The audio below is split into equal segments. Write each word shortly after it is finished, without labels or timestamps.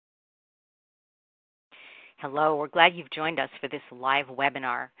Hello, we're glad you've joined us for this live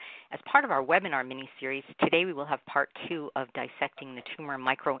webinar. As part of our webinar mini-series, today we will have part 2 of Dissecting the Tumor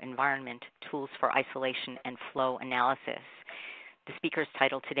Microenvironment, Tools for Isolation and Flow Analysis. The speaker's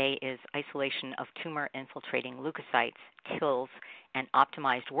title today is Isolation of Tumor-Infiltrating Leukocytes, TILs, and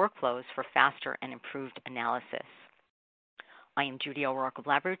Optimized Workflows for Faster and Improved Analysis. I am Judy O'Rourke of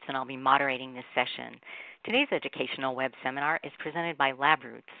LabRoots, and I'll be moderating this session. Today's educational web seminar is presented by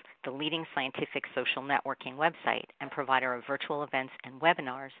LabRoots, the leading scientific social networking website and provider of virtual events and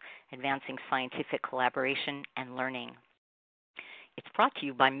webinars advancing scientific collaboration and learning. It's brought to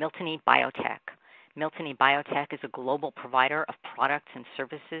you by Miltenyi Biotech. Miltenyi Biotech is a global provider of products and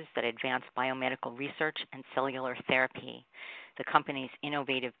services that advance biomedical research and cellular therapy. The company's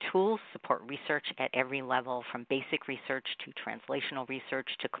innovative tools support research at every level, from basic research to translational research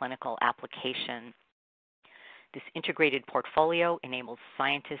to clinical application. This integrated portfolio enables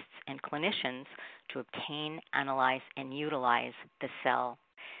scientists and clinicians to obtain, analyze, and utilize the cell.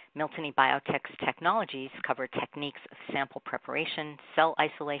 Miltenyi Biotech's technologies cover techniques of sample preparation, cell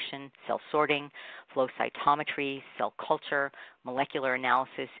isolation, cell sorting, flow cytometry, cell culture, molecular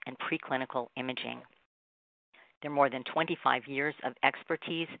analysis, and preclinical imaging. Their more than 25 years of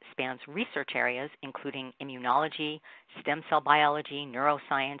expertise spans research areas including immunology, stem cell biology,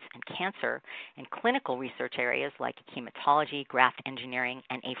 neuroscience, and cancer, and clinical research areas like hematology, graft engineering,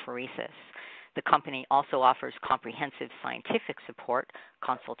 and apheresis. The company also offers comprehensive scientific support,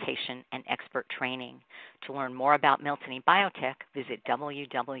 consultation, and expert training. To learn more about Miltenyi Biotech, visit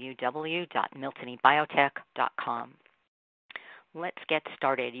www.miltenyibiotech.com. Let's get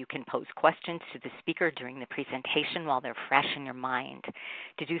started. You can pose questions to the speaker during the presentation while they're fresh in your mind.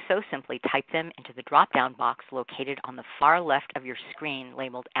 To do so, simply type them into the drop-down box located on the far left of your screen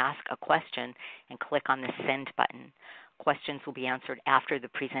labeled Ask a Question and click on the Send button. Questions will be answered after the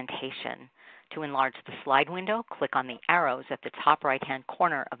presentation. To enlarge the slide window, click on the arrows at the top right-hand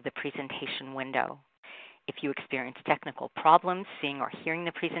corner of the presentation window. If you experience technical problems seeing or hearing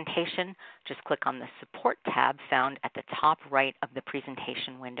the presentation, just click on the Support tab found at the top right of the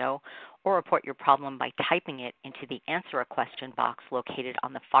presentation window, or report your problem by typing it into the Answer a Question box located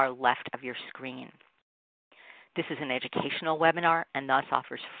on the far left of your screen. This is an educational webinar and thus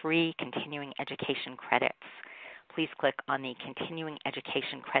offers free continuing education credits. Please click on the Continuing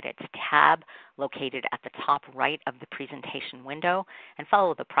Education Credits tab located at the top right of the presentation window and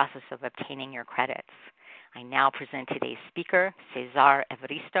follow the process of obtaining your credits. I now present today's speaker, César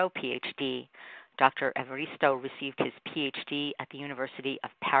Evaristo, PhD. Dr. Evaristo received his PhD at the University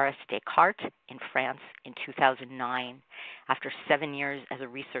of Paris Descartes in France in 2009. After 7 years as a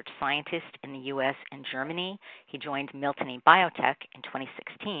research scientist in the US and Germany, he joined Miltenyi Biotech in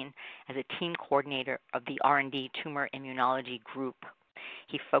 2016 as a team coordinator of the R&D Tumor Immunology Group.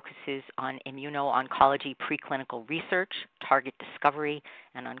 He focuses on immuno-oncology preclinical research, target discovery,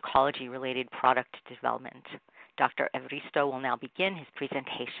 and oncology-related product development. Dr. Evaristo will now begin his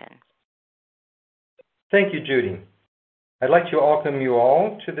presentation. Thank you, Judy. I'd like to welcome you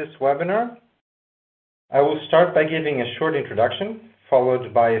all to this webinar. I will start by giving a short introduction,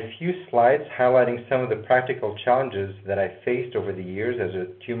 followed by a few slides highlighting some of the practical challenges that I faced over the years as a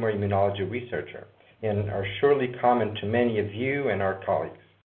tumor immunology researcher, and are surely common to many of you and our colleagues.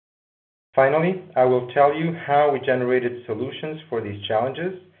 Finally, I will tell you how we generated solutions for these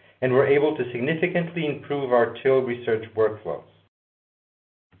challenges and were able to significantly improve our TIL research workflows.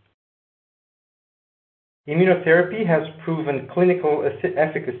 Immunotherapy has proven clinical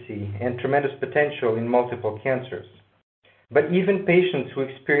efficacy and tremendous potential in multiple cancers. But even patients who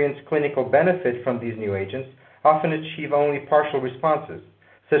experience clinical benefit from these new agents often achieve only partial responses,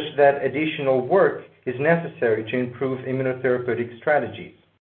 such that additional work is necessary to improve immunotherapeutic strategies,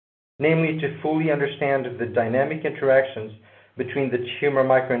 namely to fully understand the dynamic interactions between the tumor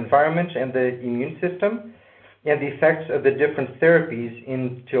microenvironment and the immune system and the effects of the different therapies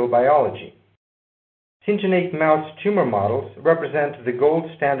in TIL biology. Syngeneic mouse tumor models represent the gold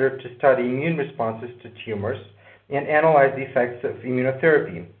standard to study immune responses to tumors and analyze the effects of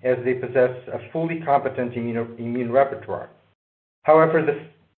immunotherapy, as they possess a fully competent immune repertoire. However, the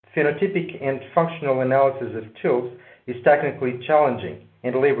phenotypic and functional analysis of TILs is technically challenging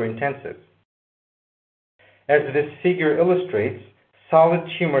and labor-intensive. As this figure illustrates, solid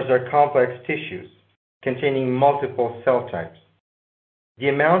tumors are complex tissues containing multiple cell types. The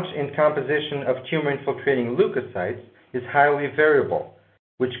amount and composition of tumor-infiltrating leukocytes is highly variable,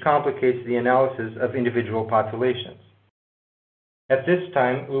 which complicates the analysis of individual populations. At this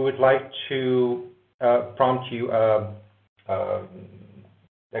time, we would like to prompt you a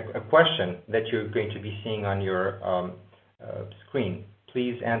question that you're going to be seeing on your screen.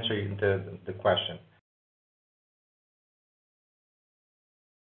 Please answer the question.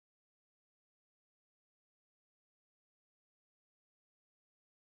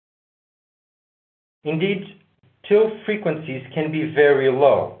 Indeed, TIL frequencies can be very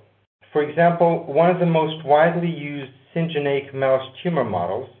low. For example, one of the most widely used syngeneic mouse tumor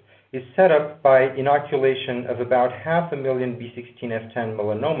models is set up by inoculation of about 500,000 B16F10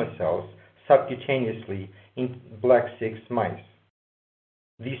 melanoma cells subcutaneously in black 6 mice.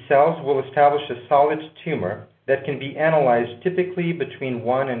 These cells will establish a solid tumor that can be analyzed typically between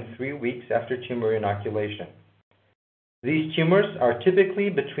 1 and 3 weeks after tumor inoculation. These tumors are typically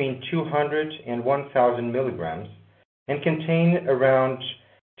between 200 and 1,000 milligrams and contain around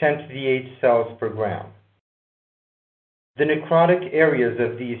 10 to the 8 cells per gram. The necrotic areas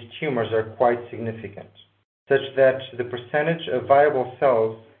of these tumors are quite significant, such that the percentage of viable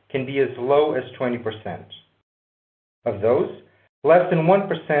cells can be as low as 20%. Of those, less than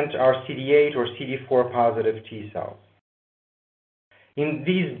 1% are CD8 or CD4 positive T cells. In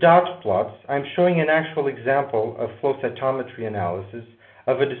these dot plots, I'm showing an actual example of flow cytometry analysis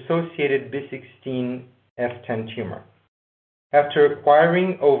of a dissociated B16F10 tumor. After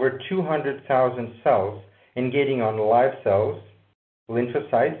acquiring over 200,000 cells and gating on live cells,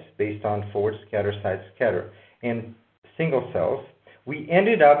 lymphocytes based on forward scatter, side scatter, and single cells, we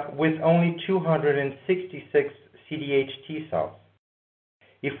ended up with only 266 CD8 T cells.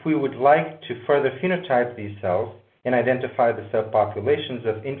 If we would like to further phenotype these cells and identify the subpopulations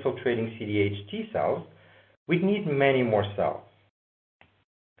of infiltrating CD8 T cells, we'd need many more cells.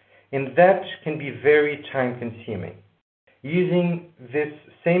 And that can be very time-consuming. Using this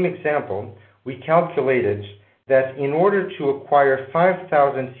same example, we calculated that in order to acquire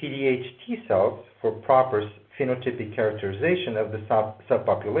 5,000 CD8 T cells for proper phenotypic characterization of the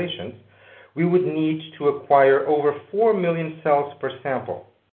subpopulations, we would need to acquire over 4 million cells per sample.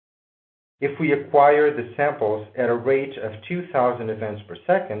 If we acquire the samples at a rate of 2,000 events per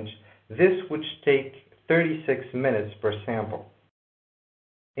second, this would take 36 minutes per sample.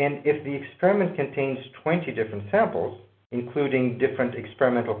 And if the experiment contains 20 different samples, including different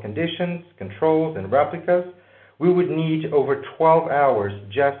experimental conditions, controls, and replicas, we would need over 12 hours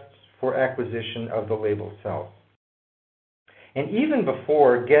just for acquisition of the labeled cells. And even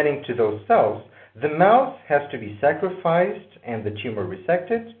before getting to those cells, the mouse has to be sacrificed and the tumor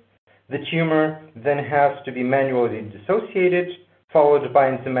resected. The tumor then has to be manually dissociated, followed by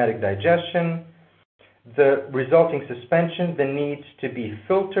enzymatic digestion. The resulting suspension then needs to be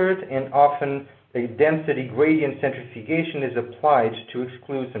filtered, and often a density gradient centrifugation is applied to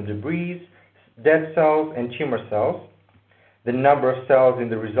exclude some debris, dead cells, and tumor cells. The number of cells in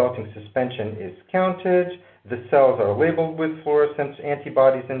the resulting suspension is counted. The cells are labeled with fluorescent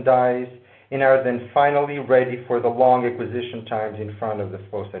antibodies and dyes, and are then finally ready for the long acquisition times in front of the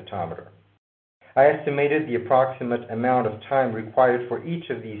flow cytometer. I estimated the approximate amount of time required for each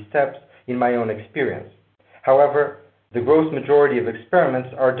of these steps in my own experience. However, the gross majority of experiments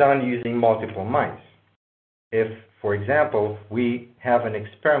are done using multiple mice. If, for example, we have an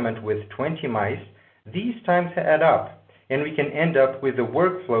experiment with 20 mice, these times add up, and we can end up with a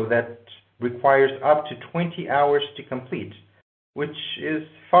workflow that requires up to 20 hours to complete, which is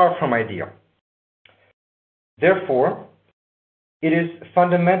far from ideal. Therefore, it is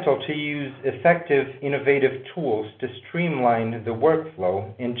fundamental to use effective, innovative tools to streamline the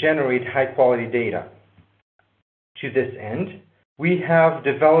workflow and generate high-quality data. To this end, we have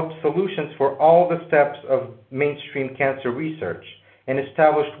developed solutions for all the steps of mainstream cancer research and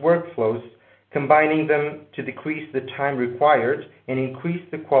established workflows, combining them to decrease the time required and increase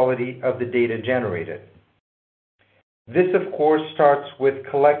the quality of the data generated. This, of course, starts with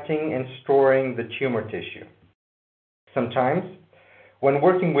collecting and storing the tumor tissue. Sometimes, when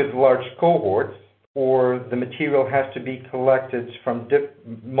working with large cohorts, or the material has to be collected from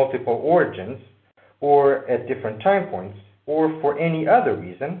multiple origins, or at different time points, or for any other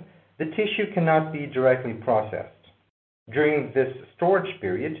reason, the tissue cannot be directly processed. During this storage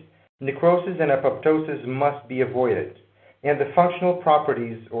period, necrosis and apoptosis must be avoided, and the functional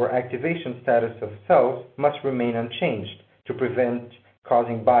properties or activation status of cells must remain unchanged to prevent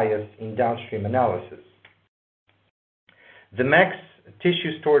causing bias in downstream analysis. The MAX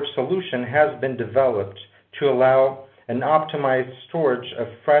tissue storage solution has been developed to allow an optimized storage of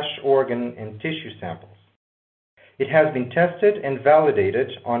fresh organ and tissue samples. It has been tested and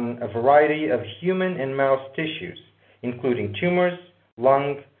validated on a variety of human and mouse tissues, including tumors,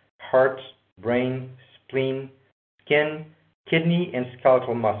 lung, heart, brain, spleen, skin, kidney, and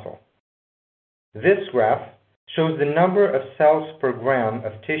skeletal muscle. This graph shows the number of cells per gram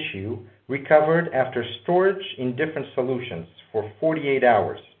of tissue recovered after storage in different solutions for 48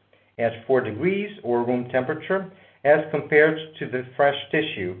 hours at 4 degrees or room temperature as compared to the fresh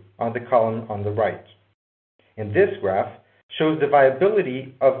tissue on the column on the right. And this graph shows the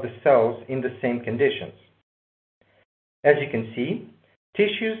viability of the cells in the same conditions. As you can see,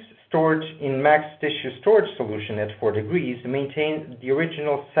 tissues stored in max tissue storage solution at 4 degrees maintain the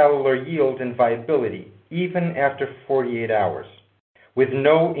original cellular yield and viability even after 48 hours, with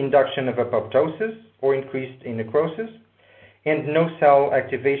no induction of apoptosis or increase in necrosis, and no cell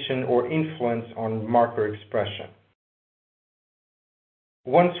activation or influence on marker expression.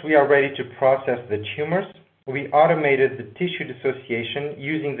 Once we are ready to process the tumors, we automated the tissue dissociation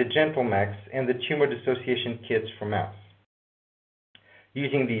using the GentleMax and the tumor dissociation kits from mouse.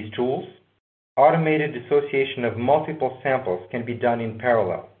 Using these tools, automated dissociation of multiple samples can be done in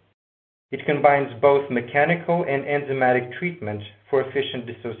parallel. It combines both mechanical and enzymatic treatment for efficient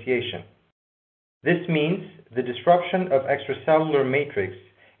dissociation. This means the disruption of extracellular matrix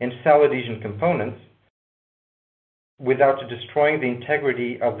and cell adhesion components without destroying the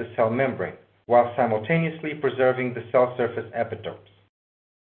integrity of the cell membrane, while simultaneously preserving the cell surface epitopes.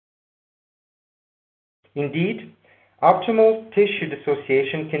 Indeed, optimal tissue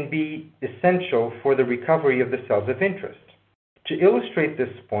dissociation can be essential for the recovery of the cells of interest. To illustrate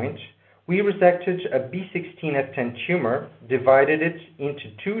this point, we resected a B16F10 tumor, divided it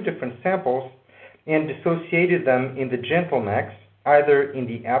into 2 different samples, and dissociated them in the GentleMax, either in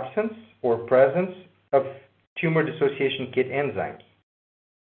the absence or presence of tumor dissociation kit enzymes.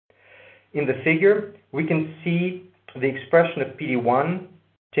 In the figure, we can see the expression of PD-1,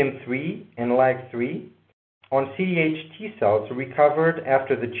 TIM3, and LAG3 on CD8 T cells recovered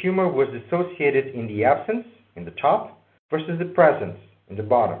after the tumor was dissociated in the absence, in the top, versus the presence, in the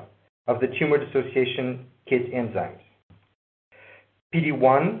bottom, of the tumor dissociation kit enzymes.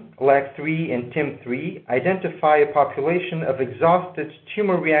 PD-1, LAG3, and TIM3 identify a population of exhausted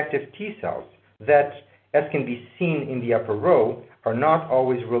tumor-reactive T cells that, as can be seen in the upper row, are not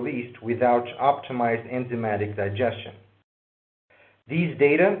always released without optimized enzymatic digestion. These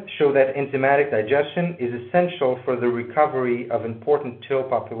data show that enzymatic digestion is essential for the recovery of important TIL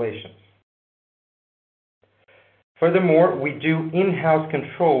populations. Furthermore, we do in-house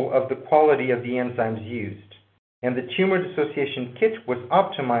control of the quality of the enzymes used, and the tumor dissociation kit was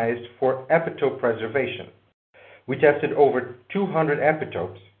optimized for epitope preservation. We tested over 200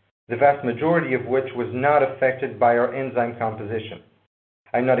 epitopes, the vast majority of which was not affected by our enzyme composition.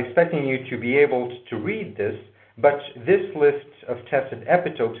 I'm not expecting you to be able to read this, but this list of tested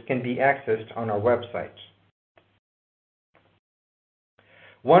epitopes can be accessed on our website.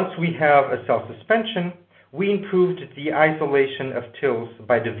 Once we have a cell suspension, we improved the isolation of TILs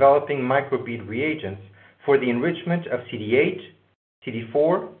by developing microbead reagents for the enrichment of CD8,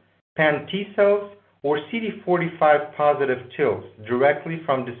 CD4, pan T cells, or CD45 positive TILs directly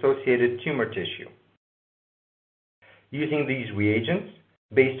from dissociated tumor tissue. Using these reagents,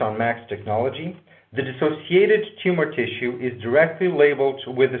 based on MAX technology, the dissociated tumor tissue is directly labeled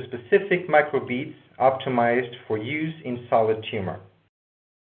with the specific microbeads optimized for use in solid tumor.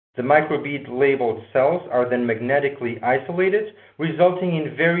 The microbead labeled cells are then magnetically isolated, resulting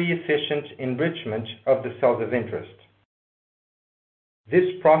in very efficient enrichment of the cells of interest. This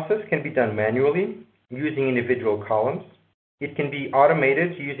process can be done manually using individual columns. It can be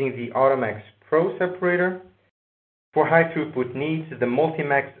automated using the Automax Pro separator. For high throughput needs, the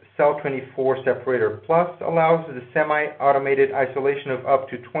Multimax Cell 24 Separator Plus allows the semi-automated isolation of up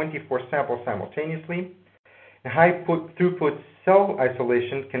to 24 samples simultaneously. High throughput cell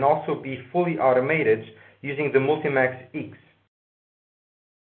isolation can also be fully automated using the Multimax X,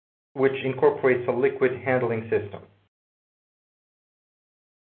 which incorporates a liquid handling system.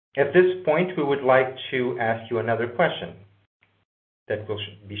 At this point, we would like to ask you another question that will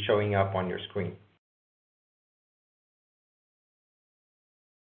be showing up on your screen.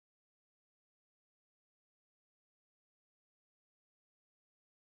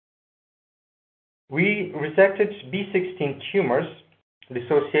 We resected B16 tumors,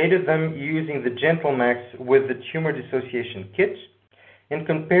 dissociated them using the GentleMax with the tumor dissociation kit, and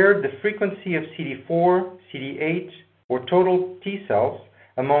compared the frequency of CD4, CD8, or total T cells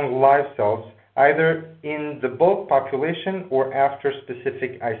among live cells, either in the bulk population or after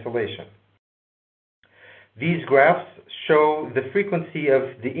specific isolation. These graphs show the frequency of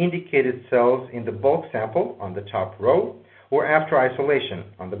the indicated cells in the bulk sample on the top row, or after isolation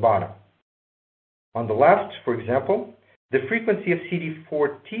on the bottom. On the left, for example, the frequency of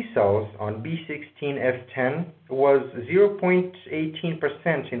CD4 T cells on B16F10 was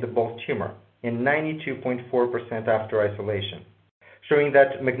 0.18% in the bulk tumor and 92.4% after isolation, showing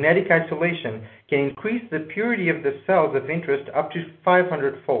that magnetic isolation can increase the purity of the cells of interest up to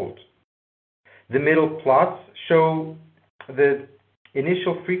 500-fold. The middle plots show the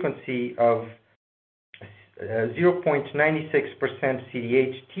initial frequency of 0.96%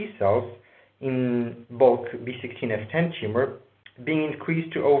 CD8 T cells in bulk B16F10 tumor being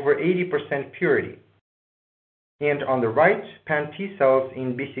increased to over 80% purity. And on the right, pan T cells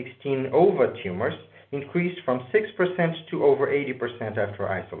in B16 ova tumors increased from 6% to over 80% after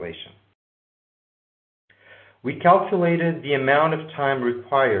isolation. We calculated the amount of time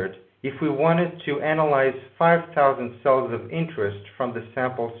required if we wanted to analyze 5,000 cells of interest from the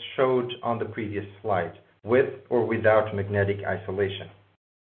samples showed on the previous slide, with or without magnetic isolation.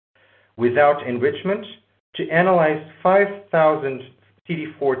 Without enrichment, to analyze 5,000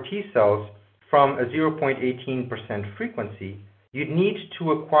 CD4 T cells from a 0.18% frequency, you'd need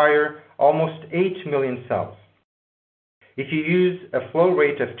to acquire almost 8 million cells. If you use a flow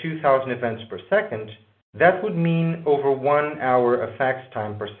rate of 2,000 events per second, that would mean over 1 hour of fax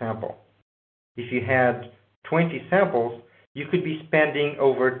time per sample. If you had 20 samples, you could be spending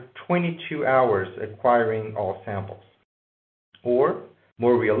over 22 hours acquiring all samples. Or,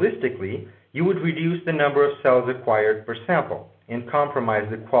 more realistically, you would reduce the number of cells acquired per sample and compromise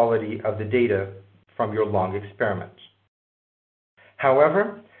the quality of the data from your long experiment.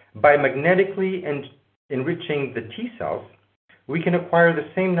 However, by magnetically enriching the T cells, we can acquire the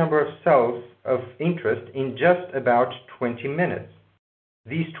same number of cells of interest in just about 20 minutes.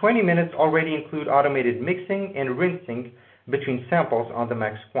 These 20 minutes already include automated mixing and rinsing between samples on the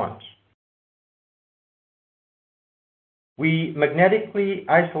MaxQuant. We magnetically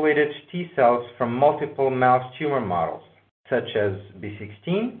isolated T cells from multiple mouse tumor models, such as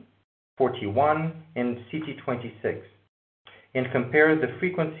B16, 41, and CT26, and compared the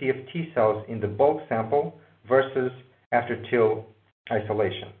frequency of T cells in the bulk sample versus after TIL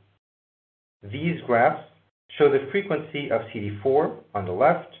isolation. These graphs show the frequency of CD4 on the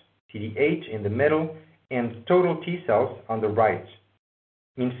left, CD8 in the middle, and total T cells on the right,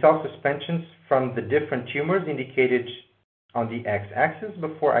 in cell suspensions from the different tumors indicated on the x-axis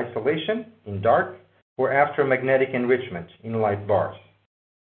before isolation in dark, or after magnetic enrichment in light bars.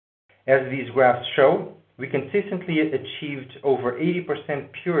 As these graphs show, we consistently achieved over 80%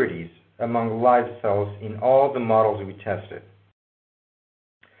 purities among live cells in all the models we tested.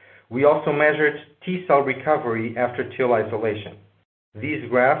 We also measured T cell recovery after TIL isolation. These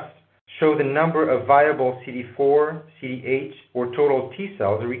graphs show the number of viable CD4, CD8, or total T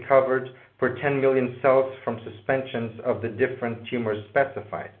cells recovered per 10 million cells from suspensions of the different tumors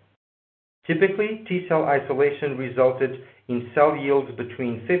specified. Typically, T cell isolation resulted in cell yields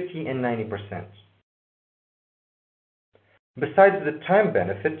between 50 and 90%. Besides the time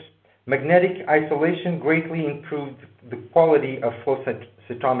benefit, magnetic isolation greatly improved the quality of flow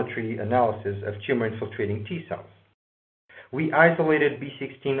cytometry analysis of tumor-infiltrating T cells. We isolated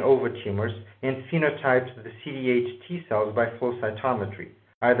B16 ova tumors and phenotyped the CD8 T cells by flow cytometry,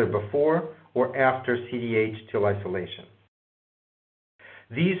 either before or after CD8 TIL isolation.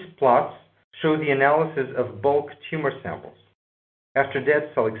 These plots show the analysis of bulk tumor samples. After dead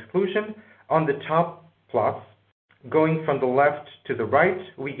cell exclusion, on the top plots, going from the left to the right,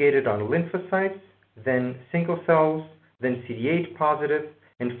 we gated on lymphocytes, then single cells, then CD8 positive,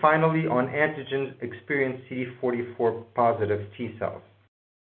 and finally on antigen-experienced CD44 positive T cells.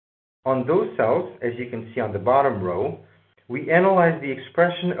 On those cells, as you can see on the bottom row, we analyzed the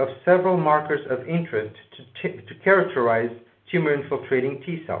expression of several markers of interest to characterize tumor-infiltrating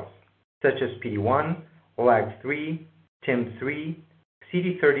T cells, such as PD-1, LAG3, TIM3,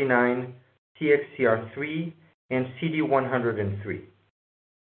 CD39, CXCR3, and CD103.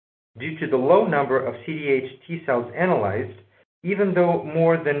 Due to the low number of CD8 T cells analyzed, even though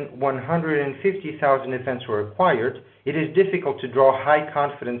more than 150,000 events were acquired, it is difficult to draw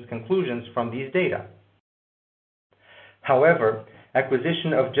high-confidence conclusions from these data. However,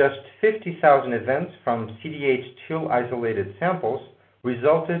 acquisition of just 50,000 events from CD8 TIL-isolated samples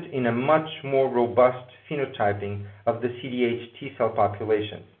resulted in a much more robust phenotyping of the CD8 T cell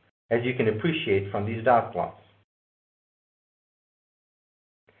populations, as you can appreciate from these dot plots.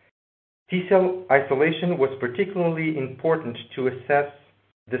 T cell isolation was particularly important to assess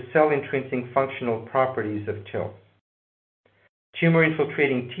the cell-intrinsic functional properties of TILs.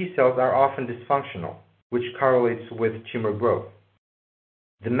 Tumor-infiltrating T cells are often dysfunctional, which correlates with tumor growth.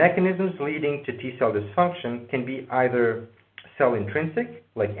 The mechanisms leading to T cell dysfunction can be either cell-intrinsic,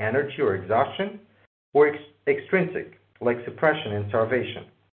 like anergy or exhaustion, or extrinsic, like suppression and starvation.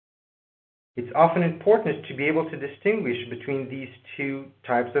 It's often important to be able to distinguish between these two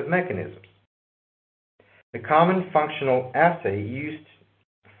types of mechanisms. A common functional assay used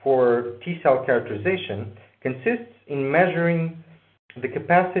for T cell characterization consists in measuring the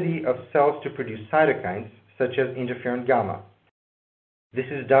capacity of cells to produce cytokines, such as interferon gamma. This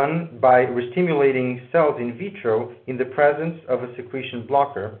is done by restimulating cells in vitro in the presence of a secretion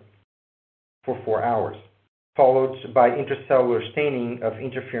blocker for 4 hours, followed by intracellular staining of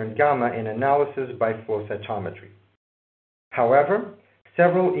interferon gamma and analysis by flow cytometry. However,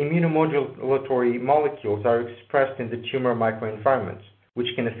 several immunomodulatory molecules are expressed in the tumor microenvironment, which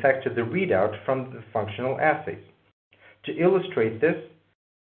can affect the readout from the functional assays. To illustrate this,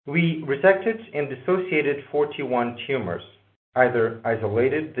 we resected and dissociated 41 tumors, either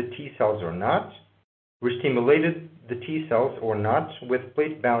isolated the T cells or not, restimulated the T cells or not with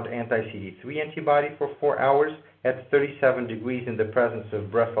plate-bound anti-CD3 antibody for 4 hours at 37 degrees in the presence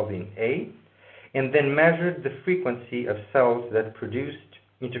of brephaldine A, and then measured the frequency of cells that produced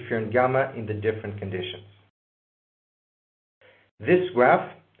interferon gamma in the different conditions. This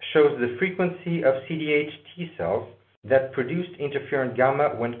graph shows the frequency of CD8 T cells that produced interferon gamma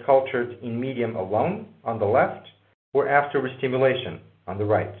when cultured in medium alone on the left or after restimulation on the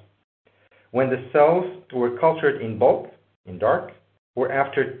right, when the cells were cultured in bulk in dark or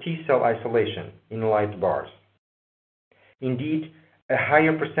after T cell isolation in light bars. Indeed, a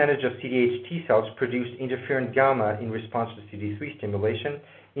higher percentage of CD8 T cells produced interferon gamma in response to CD3 stimulation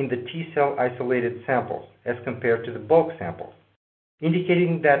in the T cell isolated samples as compared to the bulk samples,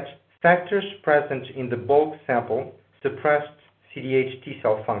 indicating that factors present in the bulk sample suppressed CD8 T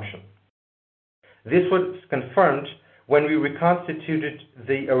cell function. This was confirmed when we reconstituted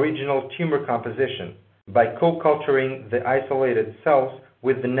the original tumor composition by co-culturing the isolated cells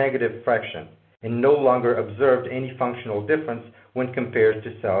with the negative fraction and no longer observed any functional difference when compared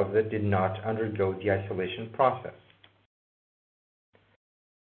to cells that did not undergo the isolation process.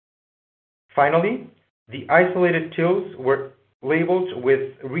 Finally, the isolated TILs were labeled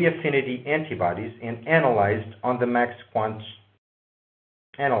with reaffinity antibodies and analyzed on the MaxQuant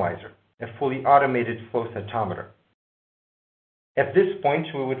analyzer, a fully automated flow cytometer. At this point,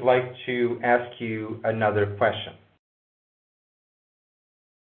 we would like to ask you another question.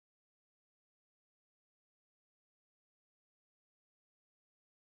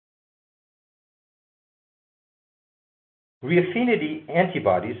 Reaffinity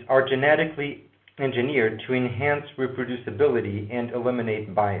antibodies are genetically engineered to enhance reproducibility and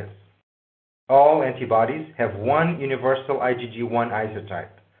eliminate bias. All antibodies have one universal IgG1 isotype,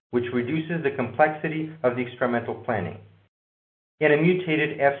 which reduces the complexity of the experimental planning, and a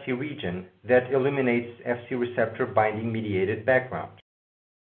mutated Fc region that eliminates Fc receptor binding mediated background.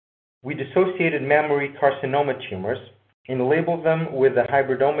 We dissociated mammary carcinoma tumors and labeled them with a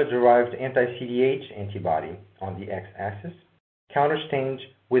hybridoma-derived anti-CD8 antibody on the x-axis, counterstained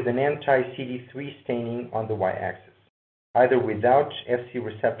with an anti-CD3 staining on the y-axis, either without Fc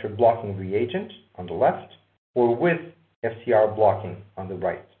receptor blocking reagent on the left or with FCR blocking on the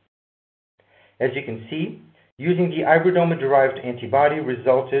right. As you can see, using the hybridoma-derived antibody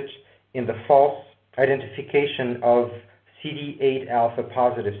resulted in the false identification of CD8 alpha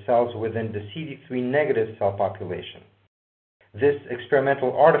positive cells within the CD3 negative cell population. This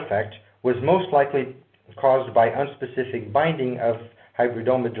experimental artifact was most likely caused by unspecific binding of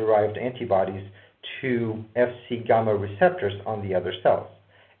hybridoma-derived antibodies to Fc gamma receptors on the other cells,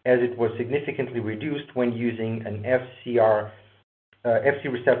 as it was significantly reduced when using an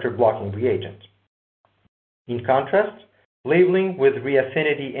Fc receptor blocking reagent. In contrast, labeling with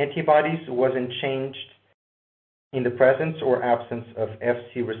reaffinity antibodies wasn't changed in the presence or absence of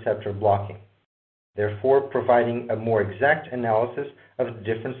Fc receptor blocking, therefore providing a more exact analysis of the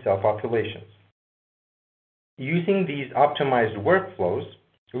different cell populations. Using these optimized workflows,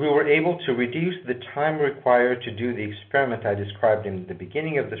 we were able to reduce the time required to do the experiment I described in the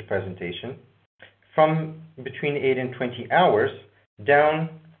beginning of this presentation from between 8 and 20 hours down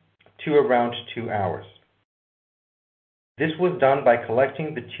to around 2 hours. This was done by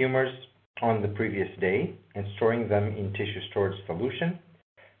collecting the tumors on the previous day and storing them in tissue storage solution,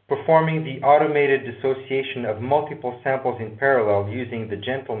 performing the automated dissociation of multiple samples in parallel using the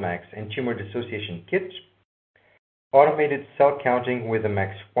GentleMax and tumor dissociation kit, automated cell counting with the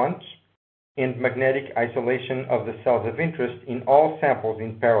MaxQuant, and magnetic isolation of the cells of interest in all samples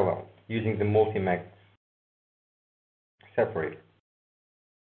in parallel using the Multimax separator.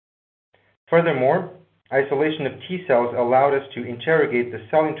 Furthermore, isolation of T cells allowed us to interrogate the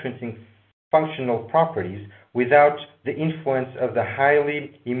cell intrinsic functional properties without the influence of the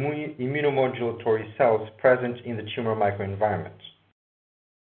highly immunomodulatory cells present in the tumor microenvironment.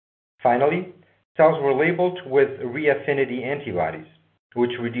 Finally, cells were labeled with reaffinity antibodies,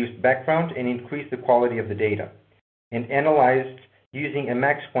 which reduced background and increased the quality of the data, and analyzed using a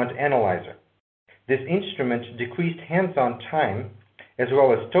MaxQuant analyzer. This instrument decreased hands-on time as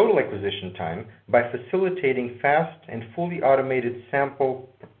well as total acquisition time by facilitating fast and fully automated sample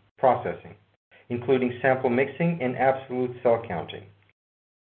processing, including sample mixing and absolute cell counting.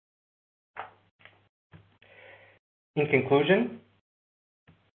 In conclusion,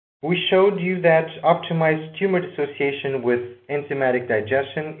 we showed you that optimized tumor dissociation with enzymatic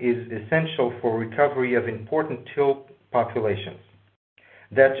digestion is essential for recovery of important TIL populations,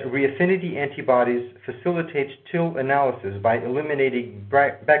 that reaffinity antibodies facilitate TIL analysis by eliminating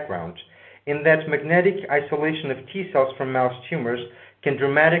background, and that magnetic isolation of T cells from mouse tumors can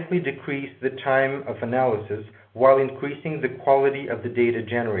dramatically decrease the time of analysis while increasing the quality of the data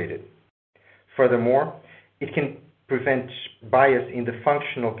generated. Furthermore, it can prevent bias in the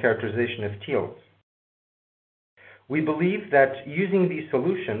functional characterization of TILs. We believe that using these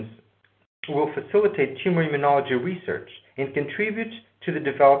solutions will facilitate tumor immunology research and contribute to the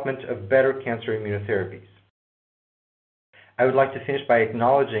development of better cancer immunotherapies. I would like to finish by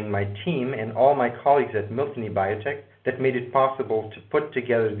acknowledging my team and all my colleagues at Miltenyi Biotech that made it possible to put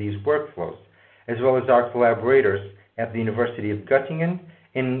together these workflows, as well as our collaborators at the University of Göttingen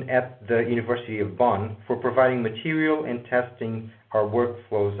and at the University of Bonn for providing material and testing our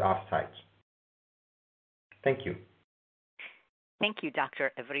workflows off-site. Thank you. Thank you,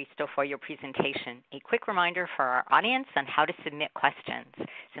 Dr. Evaristo, for your presentation. A quick reminder for our audience on how to submit questions.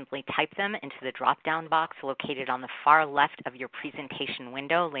 Simply type them into the drop-down box located on the far left of your presentation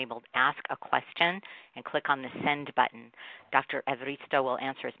window labeled Ask a Question and click on the Send button. Dr. Evaristo will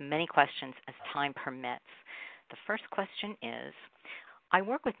answer as many questions as time permits. The first question is, I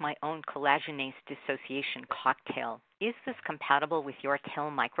work with my own collagenase dissociation cocktail. Is this compatible with your TIL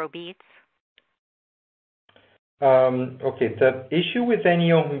microbeads? Okay, the issue with any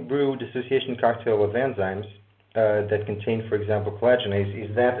homebrew dissociation cocktail of enzymes that contain, for example, collagenase,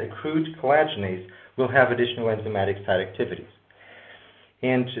 is that a crude collagenase will have additional enzymatic side activities.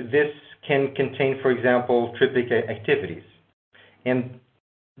 And this can contain, for example, tryptic activities. And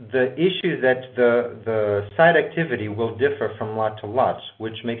the issue is that the side activity will differ from lot to lot,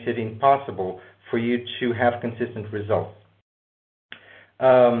 which makes it impossible for you to have consistent results.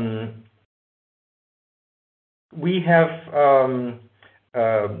 We have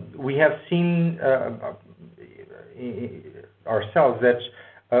seen ourselves that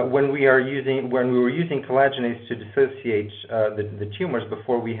when we were using collagenase to dissociate the tumors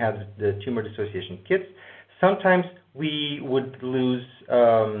before we had the tumor dissociation kits, sometimes we would lose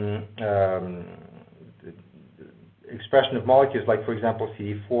expression of molecules like, for example,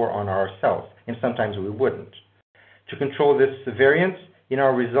 CD4 on our cells, and sometimes we wouldn't. To control this variance in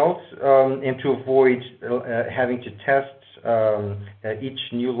our results and to avoid having to test each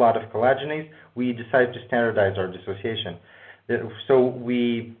new lot of collagenase, we decided to standardize our dissociation. So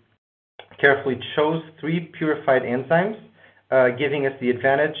we carefully chose 3 purified enzymes, giving us the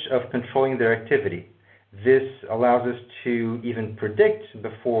advantage of controlling their activity. This allows us to even predict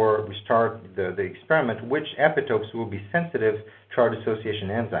before we start the experiment which epitopes will be sensitive to our dissociation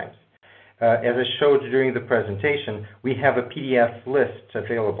enzymes. As I showed during the presentation, we have a PDF list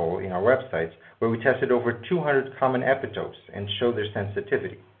available in our website where we tested over 200 common epitopes and show their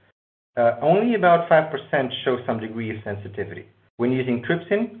sensitivity. Only about 5% show some degree of sensitivity. When using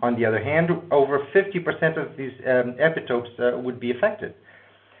trypsin, on the other hand, over 50% of these epitopes would be affected.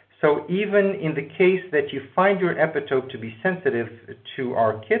 So even in the case that you find your epitope to be sensitive to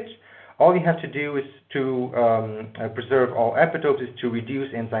our kit, all you have to do is to preserve all epitopes is to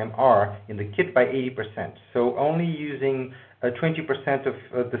reduce enzyme R in the kit by 80%. So only using 20%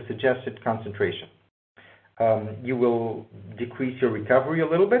 of the suggested concentration. You will decrease your recovery a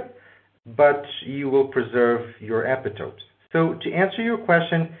little bit, but you will preserve your epitopes. So to answer your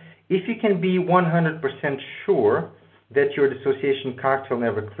question, if you can be 100% sure that your dissociation cocktail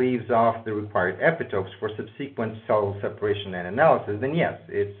never cleaves off the required epitopes for subsequent cell separation and analysis, then yes,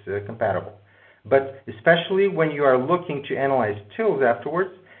 it's compatible. But especially when you are looking to analyze TILs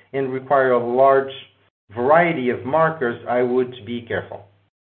afterwards and require a large variety of markers, I would be careful.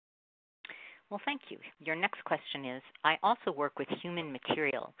 Well, thank you. Your next question is, I also work with human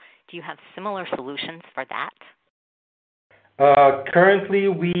material. Do you have similar solutions for that? Currently,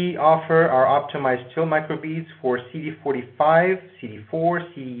 we offer our optimized TIL microbeads for CD45,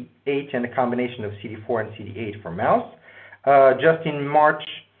 CD4, CD8, and a combination of CD4 and CD8 for mouse. Just in March,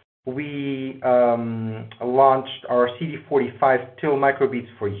 we launched our CD45 TIL microbeads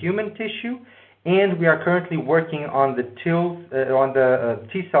for human tissue, and we are currently working on the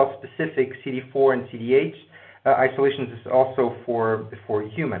T-cell specific CD4 and CD8 isolations also for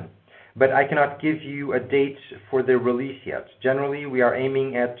human. But I cannot give you a date for the release yet. Generally, we are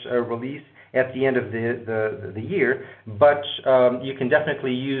aiming at a release at the end of the year, but you can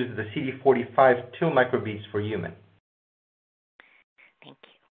definitely use the CD45 TIL microbeads for human. Thank you.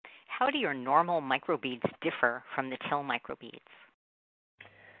 How do your normal microbeads differ from the TIL microbeads?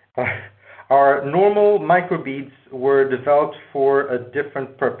 Our normal microbeads were developed for a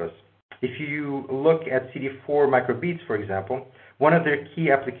different purpose. If you look at CD4 microbeads, for example, one of their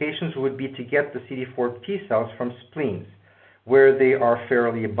key applications would be to get the CD4 T cells from spleens, where they are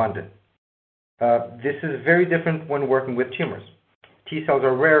fairly abundant. This is very different when working with tumors. T cells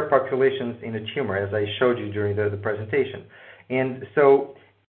are rare populations in a tumor, as I showed you during the presentation. And so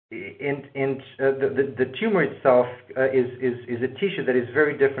the tumor itself is a tissue that is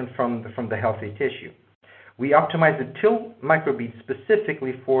very different from the healthy tissue. We optimize the TIL microbeads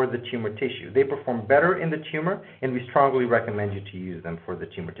specifically for the tumor tissue. They perform better in the tumor, and we strongly recommend you to use them for the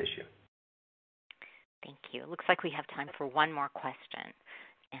tumor tissue. Thank you. It looks like we have time for one more question,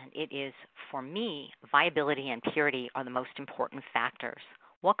 and it is, for me, viability and purity are the most important factors.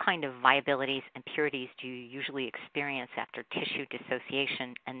 What kind of viabilities and purities do you usually experience after tissue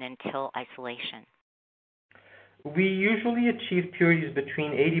dissociation and then TIL isolation? We usually achieve purities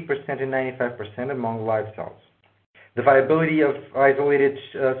between 80% and 95% among live cells. The viability of isolated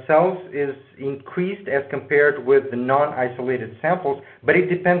cells is increased as compared with the non-isolated samples, but it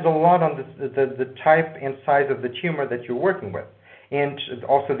depends a lot on the type and size of the tumor that you're working with, and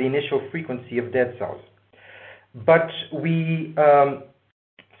also the initial frequency of dead cells. But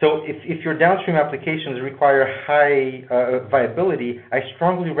so if your downstream applications require high viability, I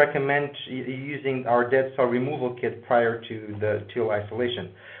strongly recommend using our dead cell removal kit prior to the TIL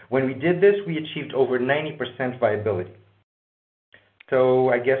isolation. When we did this, we achieved over 90% viability. So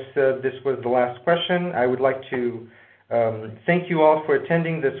I guess this was the last question. I would like to thank you all for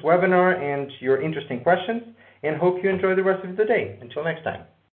attending this webinar and your interesting questions, and hope you enjoy the rest of the day. Until next time.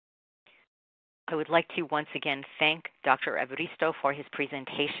 I would like to once again thank Dr. Evaristo for his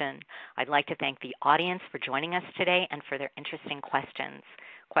presentation. I'd like to thank the audience for joining us today and for their interesting questions.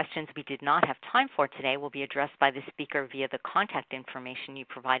 Questions we did not have time for today will be addressed by the speaker via the contact information you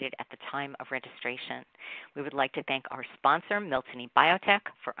provided at the time of registration. We would like to thank our sponsor, Miltenyi Biotech,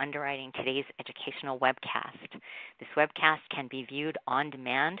 for underwriting today's educational webcast. This webcast can be viewed on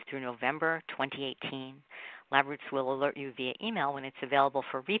demand through November 2018. LabRoots will alert you via email when it's available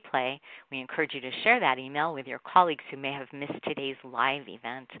for replay. We encourage you to share that email with your colleagues who may have missed today's live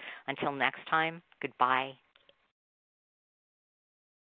event. Until next time, goodbye.